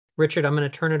Richard, I'm going to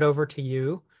turn it over to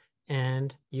you,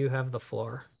 and you have the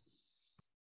floor.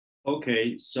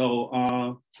 Okay,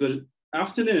 so good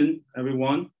afternoon,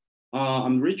 everyone.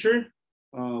 I'm Richard.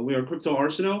 We are Crypto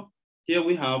Arsenal. Here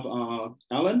we have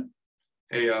Alan.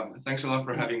 Hey, thanks a lot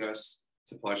for having us.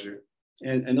 It's a pleasure.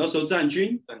 And also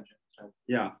Zhanjun.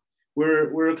 Yeah,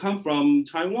 we're come from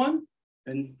Taiwan,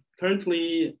 and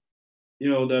currently,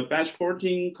 the batch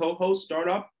 14 co-host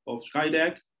startup of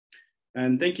SkyDeck.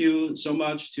 And thank you so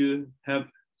much to have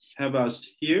us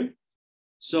here.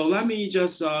 So let me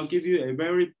just give you a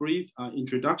very brief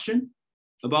introduction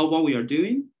about what we are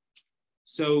doing.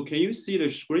 So can you see the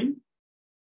screen?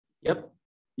 Yep.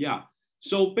 Yeah.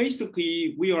 So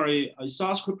basically, we are a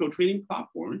SaaS crypto trading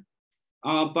platform,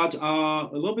 but a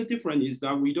little bit different is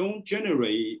that we don't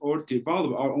generate or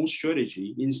develop our own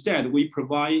strategy. Instead, we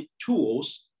provide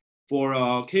tools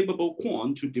for capable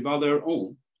quant to develop their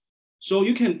own. So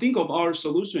you can think of our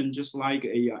solution just like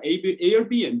a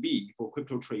Airbnb for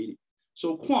crypto trading.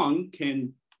 So quant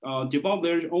can develop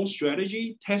their own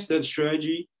strategy, test that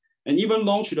strategy, and even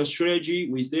launch the strategy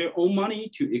with their own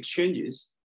money to exchanges.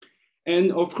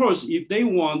 And of course, if they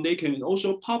want, they can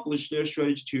also publish their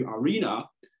strategy to Arena,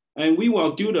 and we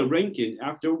will do the ranking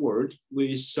afterward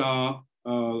with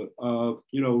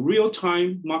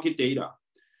real-time market data.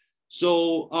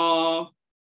 So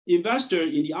investor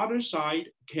in the other side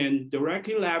can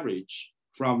directly leverage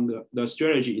from the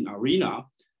strategy in Arena.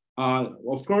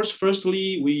 Of course,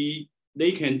 firstly,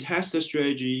 they can test the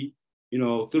strategy,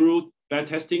 through back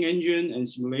testing engine and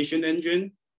simulation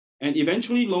engine, and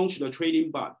eventually launch the trading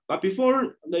bot. But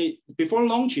before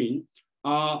launching,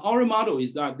 our model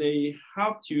is that they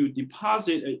have to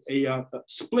deposit a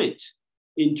split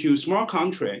into smart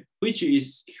contract, which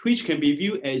can be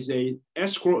viewed as a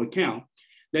escrow account.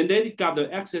 Then they got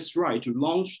the access right to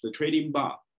launch the trading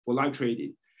bot for live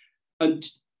trading. And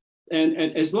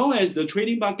as long as the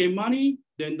trading bot get money,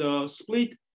 then the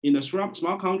split in the smart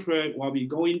contract will be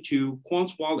going to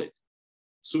Quant's wallet.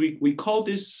 So we call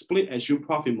this split as your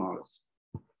profit model.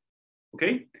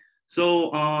 Okay,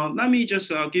 so let me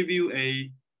just give you a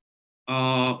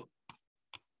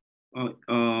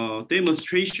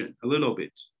demonstration a little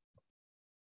bit.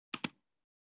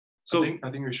 So I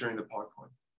think you're sharing the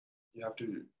PowerPoint. You have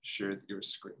to share your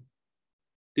screen.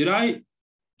 Did I?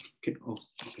 Okay.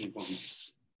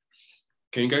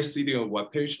 Can you guys see the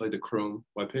webpage, like the Chrome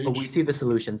webpage? Oh, we see the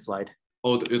solution slide.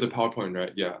 Oh, the PowerPoint,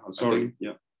 right? Yeah. I'm sorry.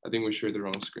 I think we shared the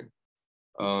wrong screen.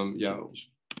 Yeah. All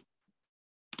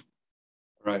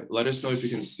right. Let us know if you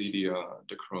can see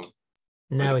the Chrome.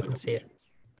 Now we can see it.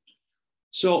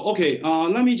 So okay,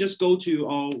 let me just go to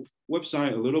our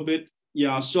website a little bit.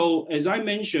 Yeah. So as I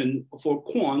mentioned, for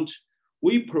Quant,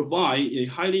 we provide a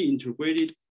highly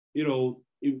integrated,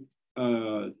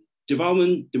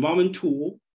 development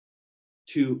tool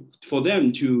for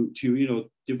them to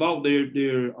develop their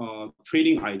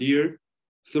trading idea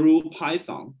through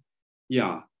Python.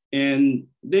 Yeah, and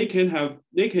they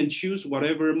can choose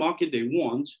whatever market they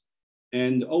want,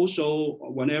 and also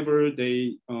whenever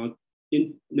they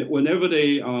doing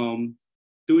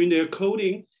their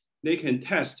coding, they can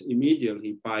test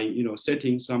immediately by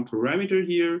setting some parameter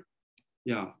here.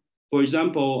 Yeah, for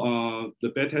example, the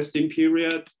backtesting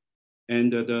period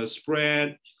and the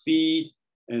spread, feed,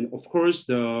 and of course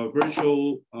the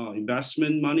virtual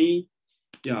investment money.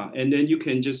 Yeah, and then you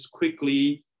can just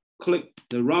quickly click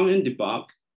the run and debug,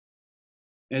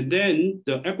 and then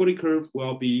the equity curve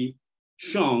will be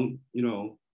shown,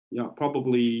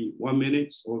 probably 1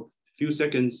 minute or a few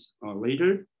seconds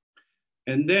later,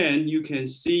 and then you can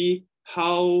see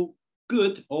how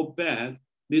good or bad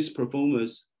this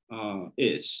performance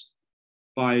is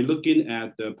by looking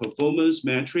at the performance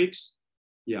metrics.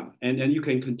 Yeah, and then you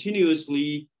can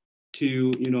continuously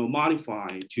to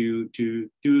modify to do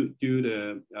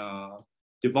the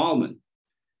development.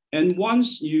 And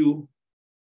once you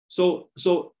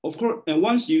of course, and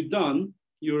once you've done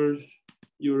your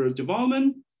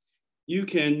development, you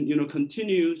can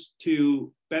continue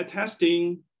to back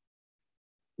testing.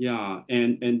 Yeah,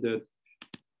 and the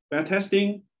back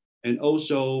testing and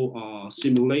also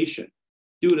simulation,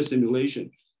 do the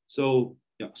simulation. So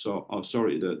yeah, so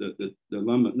sorry, the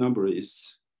number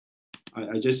is,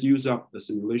 I just use up the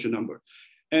simulation number.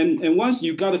 And once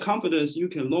you got the confidence, you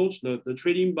can launch the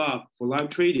trading bot for live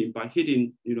trading by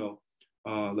hitting the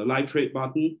live trade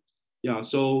button. Yeah,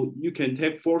 so you can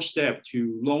take 4 steps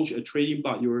to launch a trading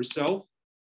bot yourself.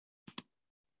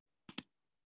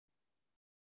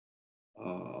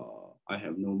 I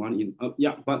have no money.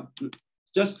 Yeah, but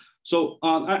just so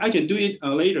I can do it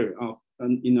later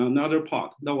in another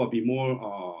part. That will be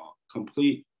more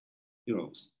complete,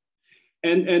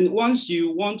 And once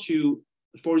you want to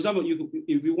for example,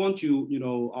 if you want to,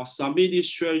 submit this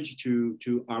strategy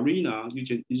to Arena,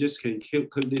 you just can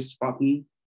click this button,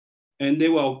 and they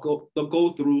will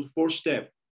go through 4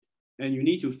 steps, and you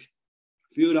need to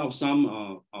fill out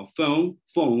some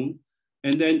form,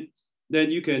 and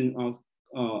then you can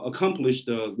accomplish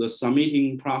the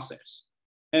submitting process.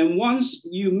 And once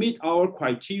you meet our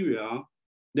criteria,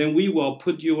 then we will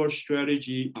put your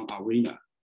strategy on Arena.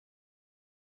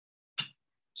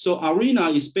 So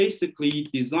Arena is basically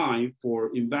designed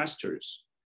for investors.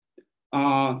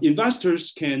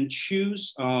 Investors can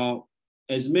choose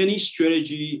as many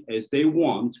strategies as they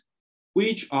want,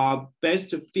 which are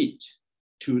best fit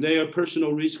to their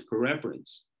personal risk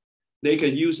preference. They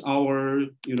can use our,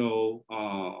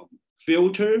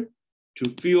 filter to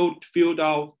fill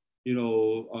out,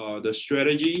 the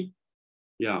strategy.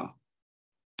 Yeah.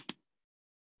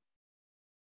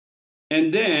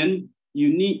 And then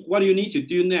what you need to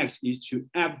do next is to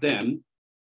add them,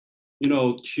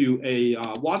 to a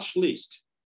watch list.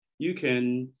 You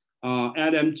can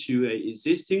add them to an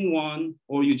existing one,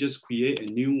 or you just create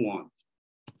a new one.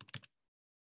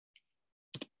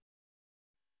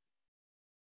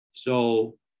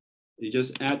 So you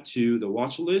just add to the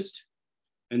watch list,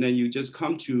 and then you just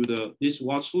come to this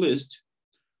watch list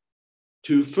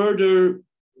to further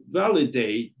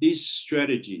validate these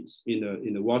strategies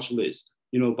in the watch list,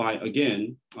 by,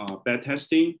 again, back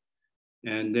testing,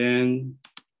 and then,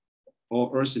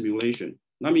 or simulation.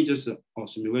 Let me just,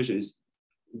 simulation is,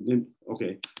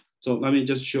 okay. So let me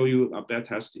just show you a back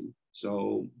testing.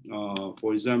 So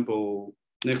for example,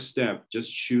 next step,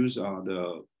 just choose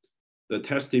the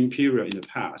testing period in the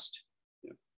past.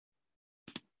 Yeah.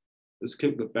 Let's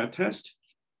click the back test.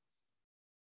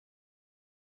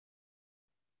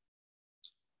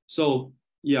 So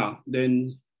yeah,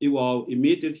 then it will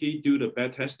immediately do the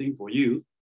back testing for you,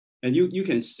 and you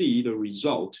can see the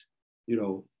result,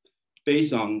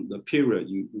 based on the period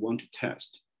you want to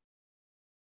test.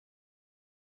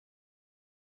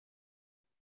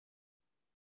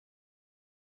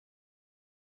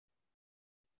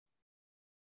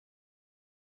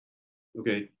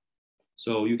 Okay,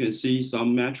 so you can see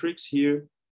some metrics here.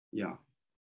 Yeah.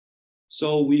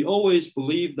 So we always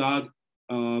believe that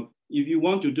if you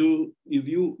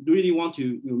really want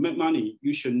to make money,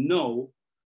 you should know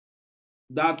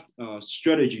that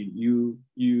strategy you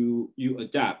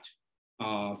adapt.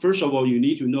 First of all, you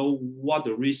need to know what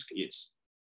the risk is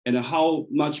and how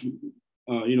much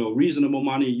reasonable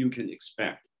money you can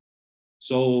expect.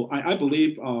 So I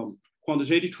believe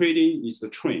quantitative trading is the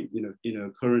trend in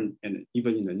the current and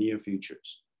even in the near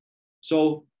futures.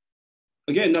 So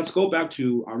again, let's go back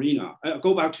to Arena.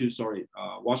 Watch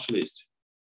list.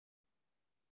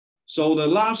 So the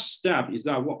last step is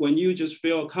that when you just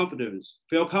feel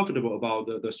comfortable about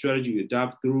the strategy you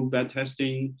adapt through back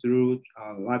testing, through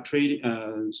live trading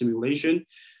simulation,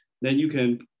 then you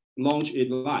can launch it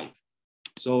live.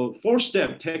 So 4th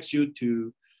step takes you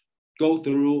to go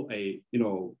through a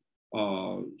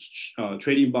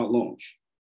trading bot launch.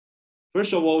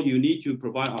 First of all, you need to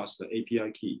provide us the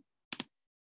API key.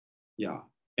 Yeah,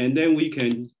 and then we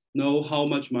can know how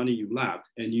much money you left,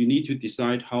 and you need to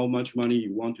decide how much money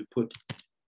you want to put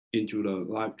into the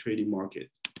live trading market.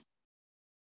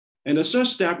 And the 3rd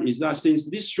step is that since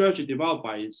this strategy developed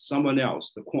by someone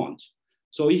else, the quant,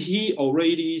 so he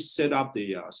already set up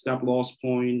the stop loss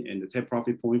point and the take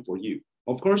profit point for you.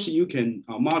 Of course, you can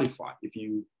modify if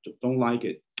you don't like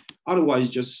it. Otherwise,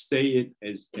 just stay it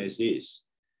as is.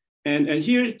 And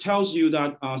here it tells you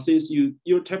that since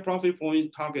your take profit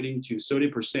point targeting to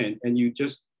 30%, and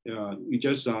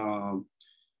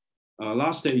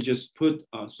last day you just put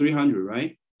 300,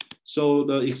 right? So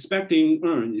the expecting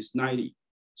earn is 90.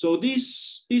 So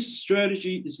this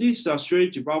strategy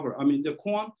developer, the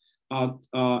quant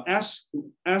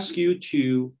ask you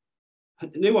to,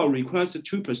 they will request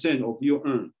 2% of your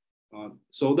earn.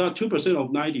 So that 2%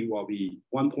 of 90 will be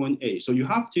 1.8. So you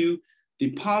have to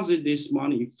deposit this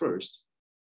money first.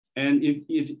 And if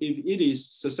it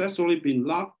is successfully been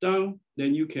locked down,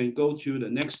 then you can go to the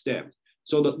next step.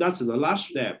 So that's the last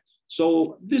step.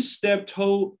 So this step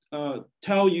tell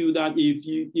you that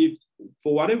if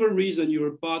for whatever reason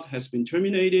your bot has been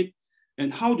terminated,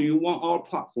 and how do you want our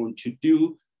platform to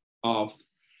do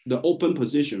the open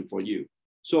position for you?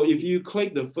 So if you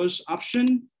click the first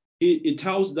option, it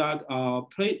tells that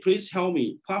please help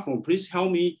me, platform, please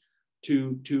help me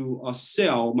to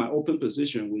sell my open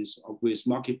position with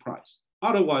market price.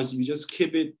 Otherwise, you just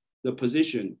keep it the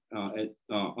position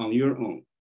on your own.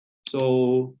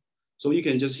 So you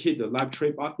can just hit the live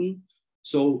trade button.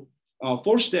 So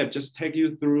 4th step just take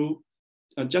you through,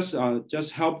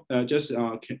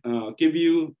 give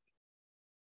you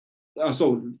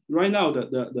So right now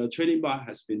the trading bot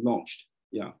has been launched.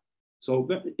 Yeah.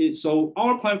 So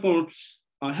our platform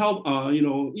help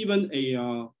even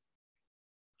a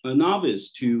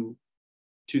novice to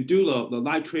do the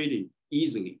live trading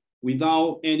easily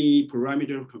without any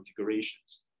parameter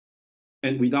configurations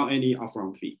and without any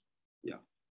upfront fee. Yeah.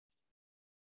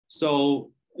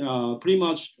 So pretty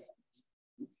much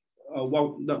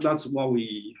that's what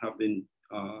we have been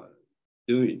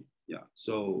doing. Yeah.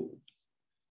 So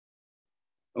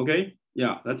okay.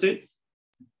 Yeah, that's it.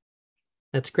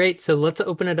 That's great. So let's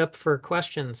open it up for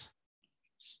questions.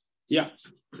 Yeah,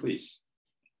 please.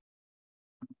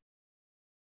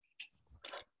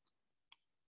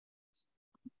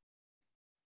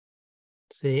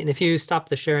 See, and if you stop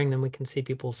the sharing, then we can see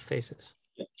people's faces.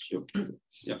 Yeah, sure.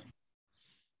 Yeah.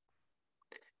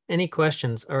 Any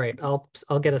questions? All right,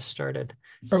 I'll get us started.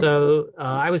 So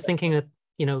I was thinking that,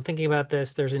 thinking about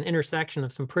this, there's an intersection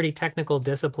of some pretty technical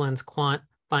disciplines, quant,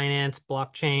 finance,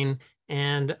 blockchain,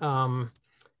 and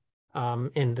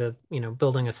in the,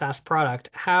 building a SaaS product.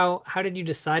 How did you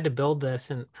decide to build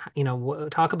this? And,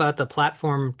 talk about the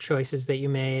platform choices that you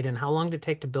made and how long did it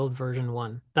take to build version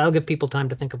 1? That'll give people time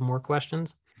to think of more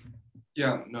questions.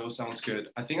 Yeah, no, sounds good.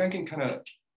 I think I can kind of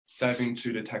dive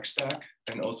into the tech stack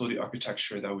and also the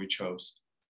architecture that we chose.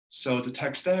 So the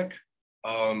tech stack,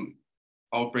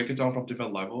 I'll break it down from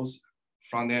different levels: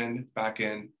 front end, back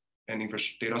end, and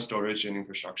data storage and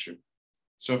infrastructure.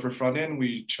 So for front end,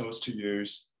 we chose to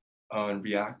use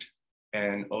React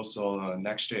and also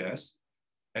Next.js.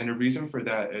 And the reason for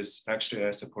that is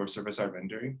Next.js supports server-side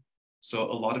rendering. So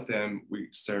a lot of them we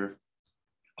serve,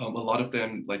 a lot of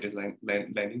them, like the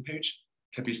landing page,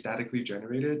 can be statically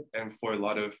generated. And for a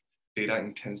lot of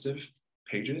data-intensive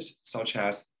pages, such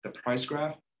as the price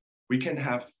graph, we can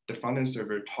have the front-end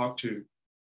server talk to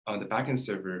the backend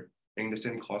server in the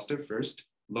same cluster first,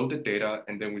 load the data,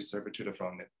 and then we serve it to the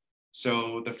front end.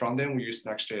 So the front end, we use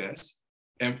Next.js.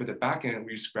 And for the backend,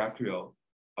 we use GraphQL.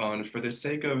 For the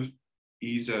sake of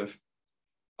ease of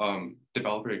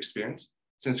developer experience,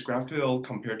 since GraphQL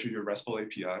compared to your RESTful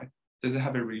API doesn't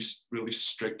have a really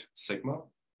strict schema,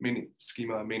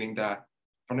 meaning that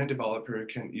front-end developer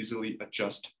can easily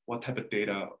adjust what type of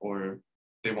data or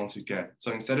they want to get.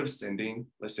 So instead of sending,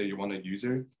 let's say you want a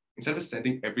user, instead of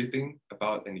sending everything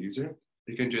about an user,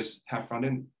 you can just have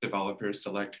front-end developers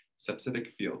select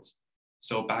specific fields.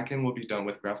 So backend will be done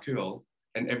with GraphQL,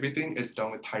 and everything is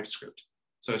done with TypeScript.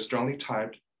 So it's strongly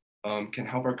typed, can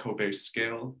help our code base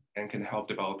scale and can help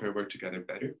developer work together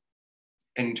better.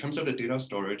 And in terms of the data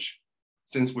storage,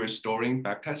 since we're storing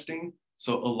backtesting,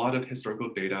 so a lot of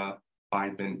historical data by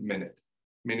minute,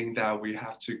 meaning that we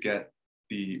have to get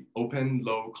the open,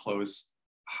 low, close,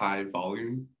 high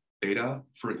volume data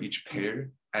for each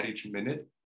pair at each minute.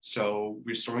 So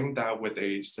we're storing that with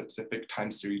a specific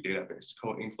time series database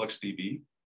called InfluxDB,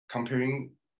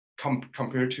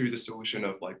 compared to the solution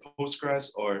of like Postgres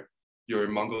or your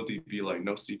MongoDB like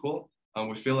NoSQL.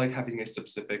 We feel like having a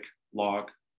specific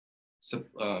log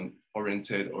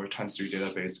oriented or time series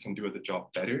database can do the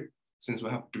job better, since we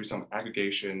have to do some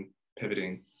aggregation,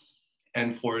 pivoting.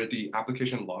 And for the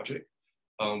application logic,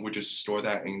 we just store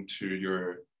that into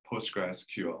your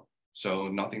PostgreSQL. So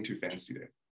nothing too fancy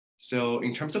there. So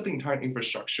in terms of the entire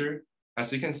infrastructure,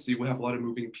 as you can see, we have a lot of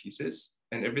moving pieces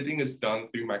and everything is done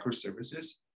through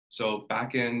microservices. So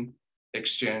backend,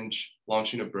 exchange,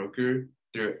 launching a broker,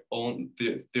 their own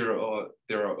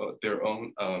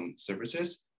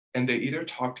services, and they either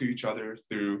talk to each other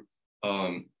through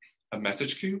a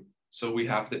message queue. So we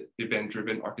have the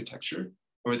event-driven architecture,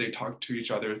 or they talk to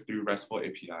each other through RESTful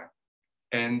API.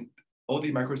 And all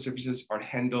the microservices are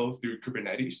handled through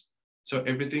Kubernetes. So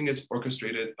everything is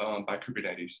orchestrated by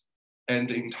Kubernetes. And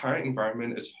the entire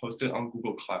environment is hosted on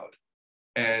Google Cloud.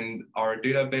 And our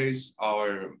database,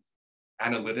 our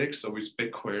analytics, so we use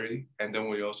BigQuery, and then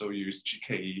we also use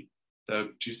GKE,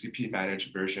 the GCP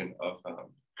managed version of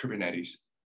Kubernetes.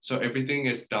 So everything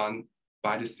is done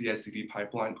by the CI/CD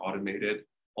pipeline, automated.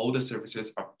 All the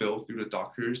services are built through the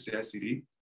Docker CI/CD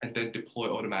and then deploy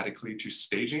automatically to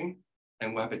staging.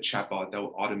 And we have a chatbot that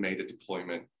will automate the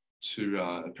deployment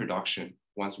to production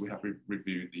once we have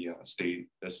reviewed the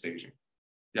staging.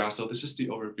 Yeah, so this is the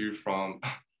overview from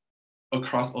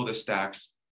across all the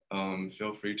stacks.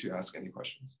 Feel free to ask any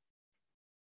questions.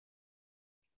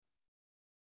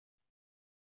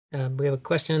 We have a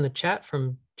question in the chat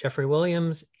from Jeffrey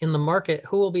Williams. In the market,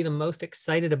 who will be the most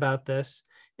excited about this,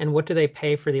 and what do they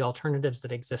pay for the alternatives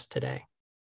that exist today?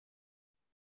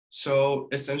 So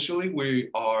essentially, we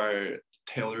are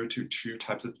tailored to two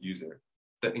types of user: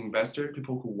 the investor,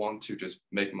 people who want to just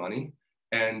make money,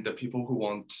 and the people who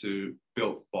want to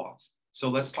build bots. So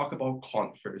let's talk about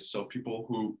quant first. So people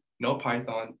who know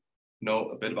Python, know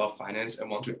a bit about finance, and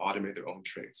want to automate their own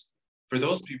trades. For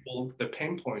those people, the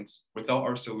pain points without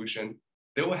our solution,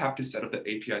 they will have to set up the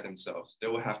API themselves. They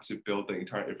will have to build the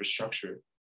entire infrastructure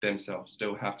themselves. They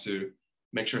will have to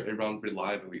make sure it runs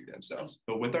reliably themselves.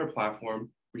 But with our platform,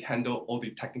 we handle all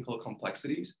the technical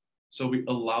complexities. So we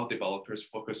allow developers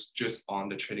focus just on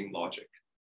the trading logic.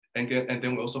 And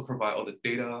then we also provide all the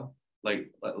data,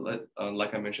 like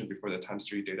I mentioned before, the time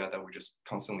series data that we're just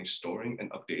constantly storing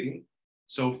and updating.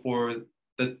 So for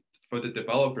the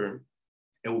developer,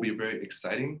 it will be very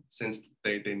exciting since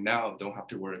they now don't have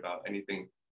to worry about anything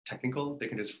technical. They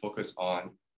can just focus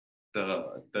on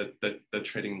the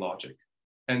trading logic.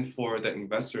 And for the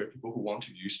investor, people who want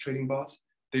to use trading bots,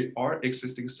 there are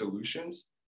existing solutions,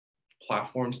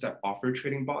 platforms that offer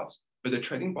trading bots, but the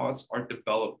trading bots are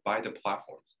developed by the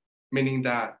platforms, meaning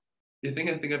that you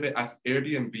can think of it as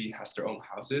Airbnb has their own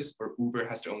houses or Uber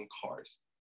has their own cars.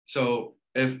 So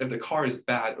if the car is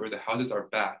bad or the houses are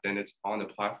bad, then it's on the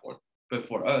platform. But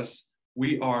for us,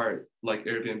 we are like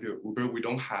Airbnb or Uber. We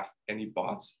don't have any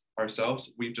bots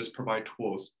ourselves. We just provide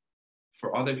tools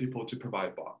for other people to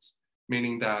provide bots,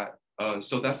 meaning that,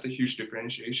 so that's the huge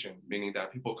differentiation, meaning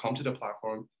that people come to the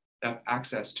platform, they have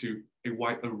access to a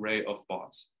wide array of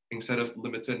bots instead of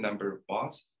limited number of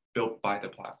bots built by the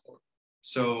platform.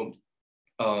 So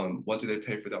what do they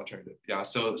pay for the alternative? Yeah,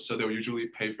 so they'll usually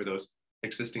pay for those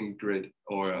existing grid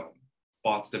or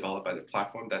bots developed by the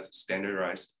platform that's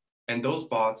standardized. And those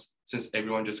bots, since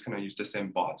everyone just kind of use the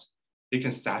same bots, it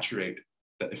can saturate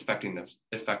the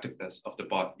effectiveness of the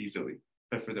bot easily.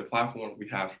 But for the platform, we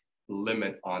have a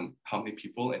limit on how many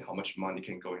people and how much money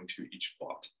can go into each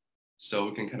bot. So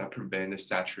we can kind of prevent the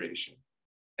saturation.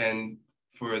 And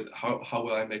for how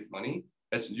will I make money?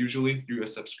 It's usually through a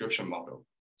subscription model.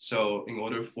 So in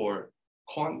order for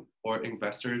quant or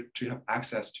investor to have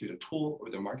access to the tool or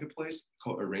the marketplace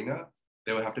called Arena,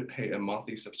 they will have to pay a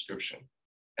monthly subscription.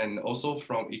 And also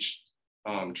from each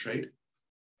trade,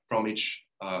 from each,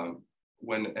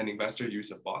 when an investor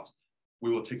uses a bot, we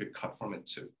will take a cut from it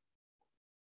too.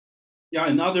 Yeah,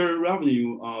 another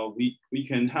revenue we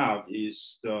can have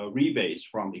is the rebates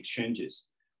from exchanges.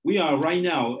 We are right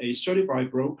now a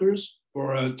certified brokers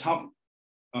for top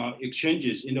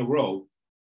exchanges in the world.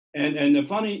 And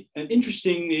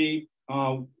interestingly,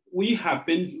 we have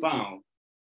been found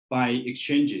by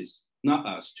exchanges, not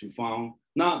us to found,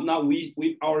 not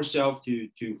we ourselves to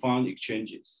found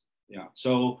exchanges. Yeah,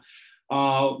 so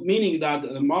meaning that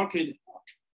the market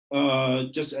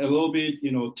just a little bit,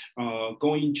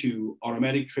 going to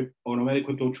automatic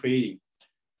crypto trading.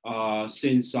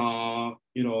 Since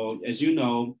as you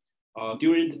know,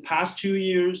 during the past 2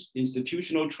 years,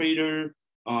 institutional trader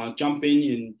jump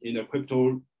in the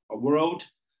crypto world,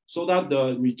 so that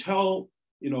the retail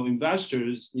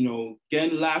investors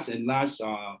gain less and less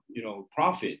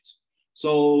profit.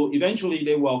 So eventually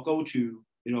they will go to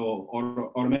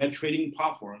automatic trading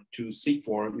platform to seek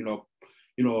for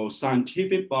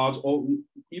scientific bots or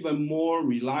even more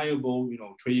reliable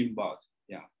trading bots.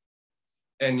 Yeah.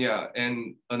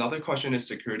 And another question is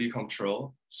security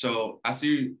control. So as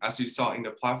you saw in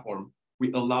the platform,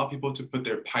 we allow people to put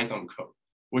their Python code,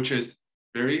 which is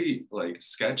very like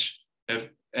sketch. If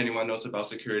anyone knows about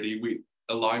security, we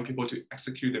allowing people to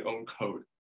execute their own code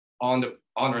on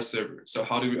our server. So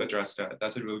how do we address that?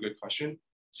 That's a really good question.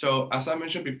 So as I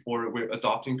mentioned before, we're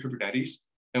adopting Kubernetes,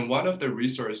 and one of the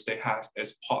resources they have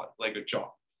is pod, like a job.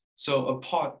 So a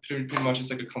pod pretty much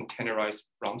is like a containerized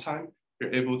runtime.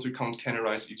 You're able to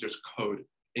containerize users' code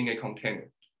in a container.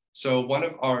 So one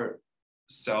of our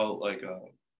cell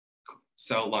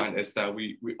line is that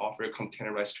we offer a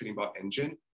containerized trading bot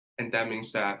engine, and that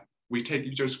means that we take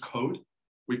users' code,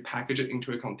 we package it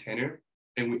into a container,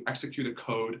 and we execute the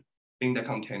code in the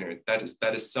container that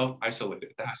is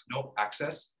self-isolated, that has no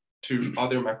access to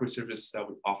other microservices that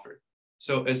we offer.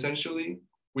 So essentially,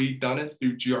 we've done it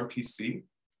through gRPC.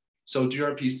 So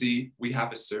gRPC, we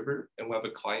have a server and we have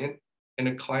a client, and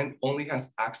the client only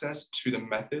has access to the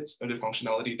methods or the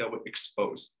functionality that we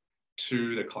expose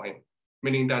to the client,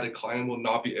 meaning that the client will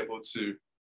not be able to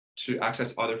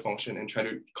access other function and try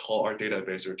to call our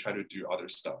database or try to do other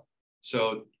stuff.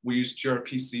 So we use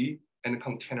gRPC and a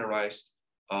containerized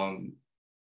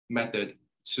method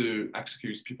to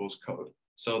execute people's code.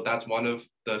 So that's one of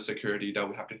the security that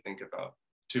we have to think about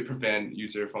to prevent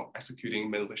user from executing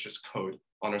malicious code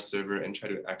on our server and try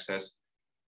to access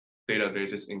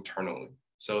databases internally.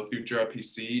 So through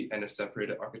gRPC and a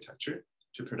separated architecture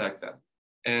to protect that.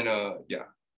 And yeah,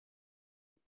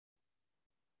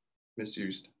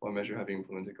 misused, what measure have you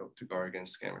implemented to guard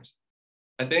against scammers?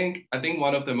 I think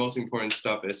one of the most important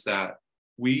stuff is that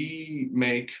we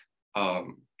make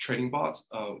trading bots,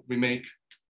 we make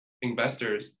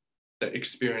investors the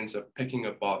experience of picking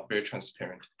a bot very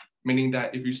transparent, meaning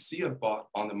that if you see a bot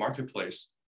on the marketplace,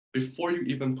 before you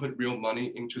even put real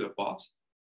money into the bot,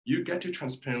 you get to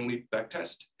transparently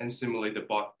backtest and simulate the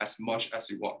bot as much as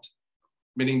you want,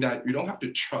 meaning that you don't have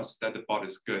to trust that the bot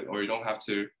is good, or you don't have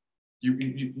to,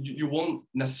 you won't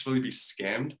necessarily be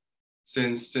scammed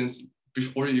since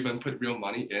before you even put real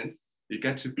money in, you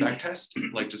get to backtest,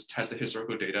 like just test the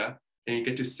historical data, and you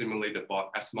get to simulate the bot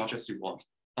as much as you want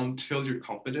until you're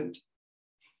confident,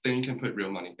 then you can put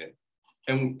real money in.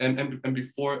 And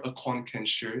before a quant can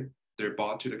share their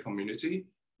bot to the community,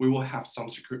 we will have some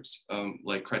secrets,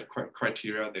 like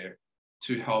criteria there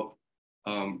to help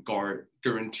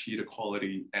guarantee the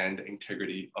quality and the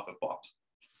integrity of a bot.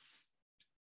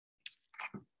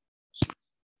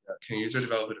 Can user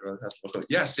developer test local?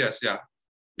 Yes, that's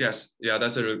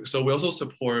it. So we also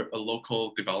support a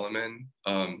local development.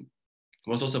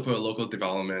 We also support a local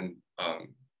development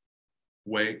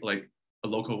way, like a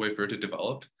local way for it to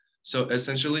develop. So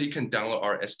essentially, you can download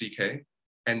our SDK,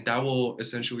 and that will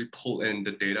essentially pull in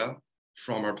the data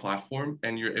from our platform,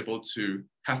 and you're able to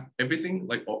have everything,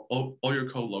 like all your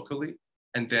code locally,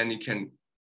 and then you can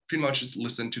pretty much just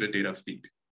listen to the data feed,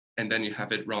 and then you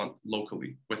have it run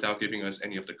locally without giving us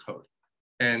any of the code.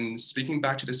 And speaking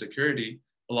back to the security,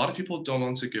 a lot of people don't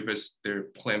want to give us their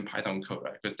plain Python code,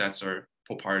 right? Because that's our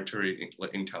proprietary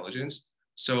intelligence.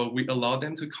 So we allow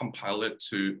them to compile it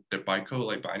to their bytecode,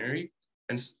 like binary,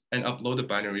 and upload the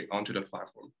binary onto the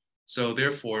platform. So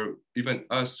therefore, even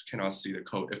us cannot see the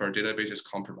code if our database is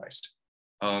compromised.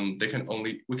 We can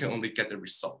only get the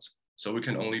result. So we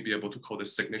can only be able to code the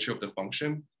signature of the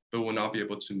function, but will not be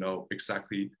able to know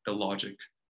exactly the logic,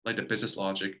 like the business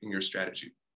logic in your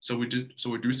strategy. So we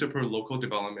do support local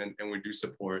development, and we do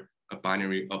support a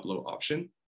binary upload option.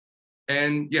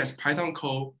 And yes, Python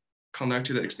code connect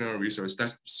to the external resource.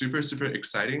 That's super, super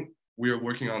exciting. We are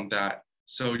working on that.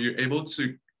 So you're able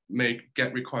to make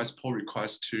get requests, pull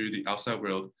requests to the outside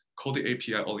world, call the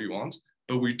API all you want,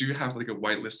 but we do have like a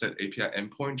whitelisted API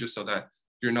endpoint just so that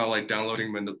you're not like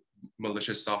downloading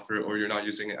malicious software, or you're not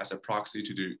using it as a proxy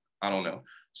to do, I don't know.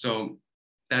 So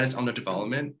that is under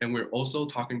development. And we're also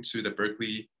talking to the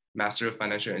Berkeley Master of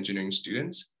Financial Engineering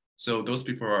students. So those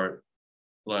people are,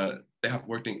 they have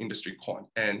worked in industry quant,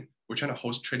 and we're trying to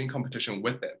host trading competition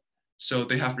with them. So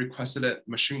they have requested a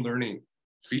machine learning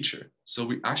feature. So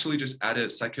we actually just added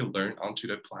scikit-learn onto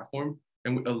the platform,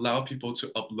 and we allow people to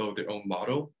upload their own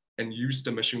model and use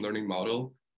the machine learning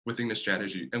model within the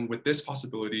strategy. And with this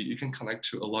possibility, you can connect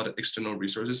to a lot of external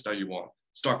resources that you want.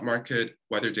 Stock market,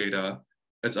 weather data,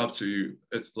 it's up to you.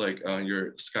 It's like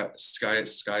your sky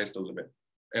is the limit.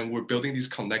 And we're building these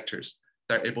connectors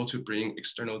that are able to bring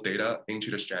external data into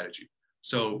the strategy.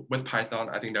 So with Python,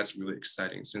 I think that's really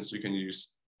exciting since we can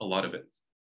use a lot of it.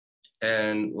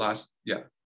 And last, I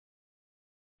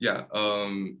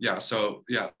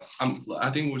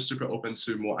think we're super open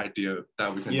to more idea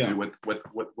that we can do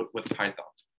with Python.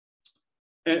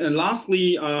 And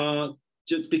lastly,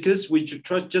 just because we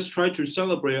just try to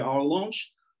celebrate our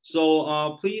launch,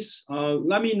 so please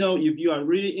let me know if you are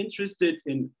really interested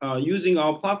in using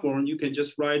our platform. You can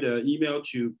just write an email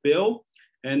to Bill,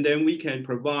 and then we can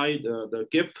provide the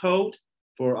gift code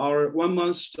for our 1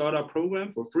 month startup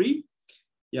program for free.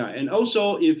 Yeah, and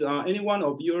also if anyone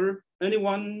of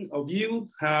you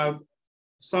have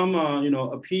some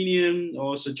opinion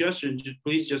or suggestion,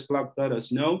 please just let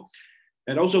us know.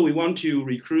 And also we want to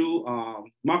recruit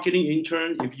marketing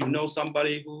intern. If you know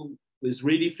somebody who is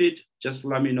really fit, just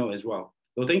let me know as well.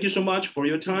 So thank you so much for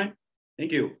your time.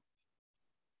 Thank you.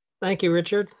 Thank you,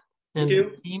 Richard. And thank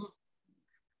you.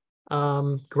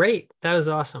 Team. Great, that was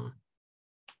awesome.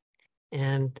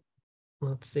 And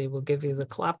let's see, we'll give you the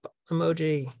clap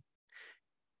emoji.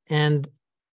 And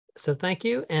so thank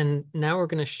you. And now we're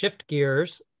going to shift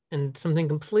gears and something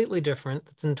completely different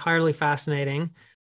that's entirely fascinating.